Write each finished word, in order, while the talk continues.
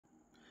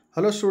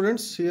Hello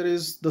students, here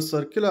is the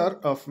circular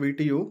of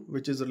VTU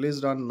which is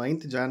released on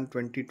 9th Jan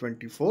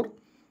 2024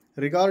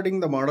 regarding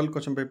the model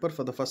question paper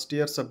for the first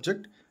year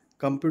subject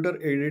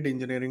Computer Aided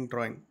Engineering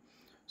Drawing.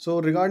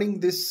 So regarding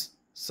this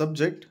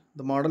subject,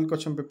 the model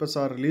question papers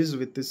are released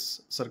with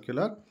this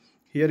circular.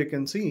 Here you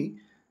can see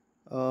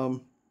the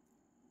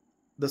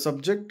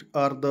subject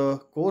or the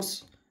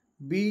course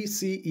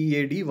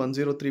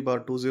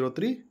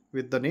BCEDK103/203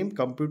 with the name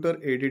Computer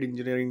Aided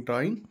Engineering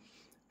Drawing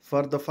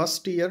for the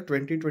first year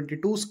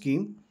 2022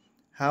 scheme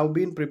have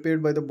been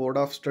prepared by the Board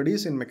of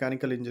Studies in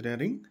Mechanical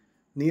Engineering.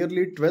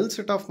 Nearly 12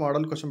 set of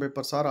model question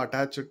papers are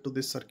attached to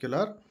this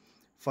circular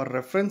for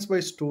reference by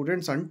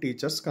students and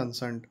teachers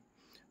concerned.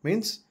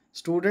 Means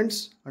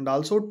students and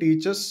also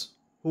teachers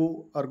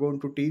who are going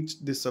to teach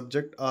this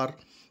subject or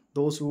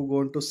those who are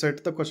going to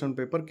set the question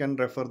paper can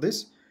refer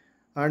this,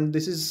 and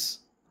this is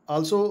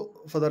also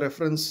for the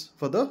reference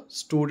for the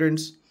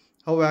students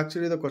how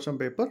actually the question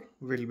paper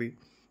will be.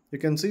 You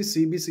can see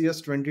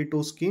CBCS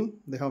 22 scheme,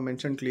 they have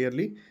mentioned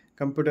clearly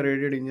Computer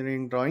Aided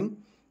Engineering Drawing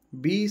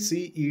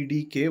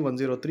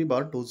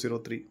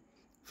BCEDK103/203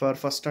 for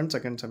first and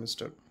second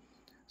semester.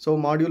 So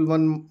module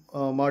 1,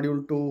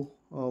 module 2,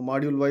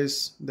 module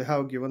wise they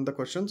have given the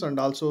questions and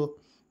also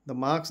the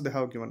marks they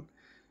have given.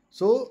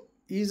 So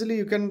easily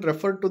you can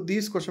refer to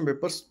these question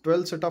papers.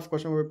 12 set of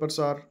question papers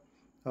are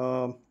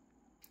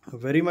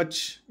very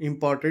much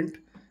important.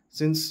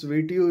 Since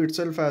VTU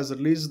itself has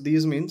released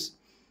these, means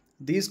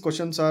these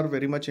questions are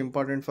very much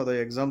important for the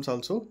exams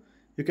also.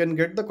 You can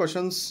get the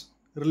questions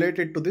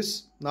related to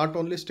this, not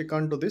only stick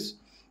on to this.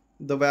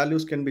 The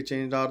values can be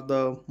changed or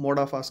the mode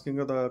of asking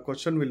of the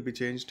question will be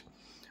changed.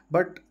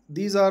 But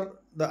these are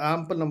the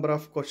ample number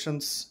of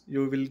questions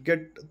you will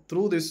get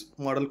through this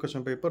model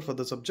question paper for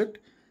the subject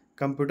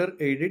Computer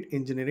Aided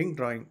Engineering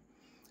Drawing.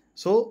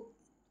 So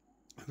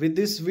with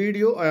this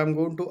video, I am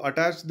going to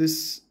attach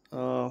this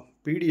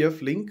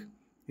PDF link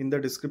in the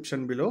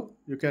description below.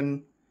 You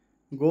can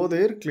go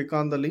there, click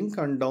on the link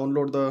and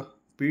download the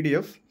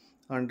PDF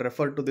and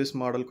refer to this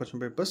model question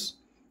papers,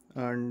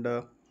 and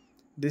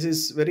this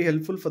is very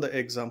helpful for the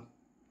exam.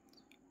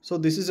 So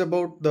this is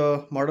about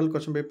the model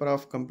question paper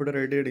of Computer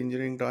Aided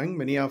Engineering Drawing.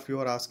 Many of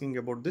you are asking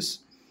about this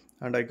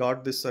and I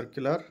got this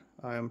circular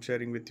I am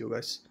sharing with you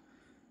guys.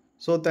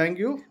 So thank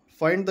you.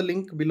 Find the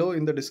link below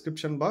in the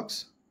description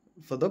box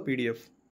for the PDF.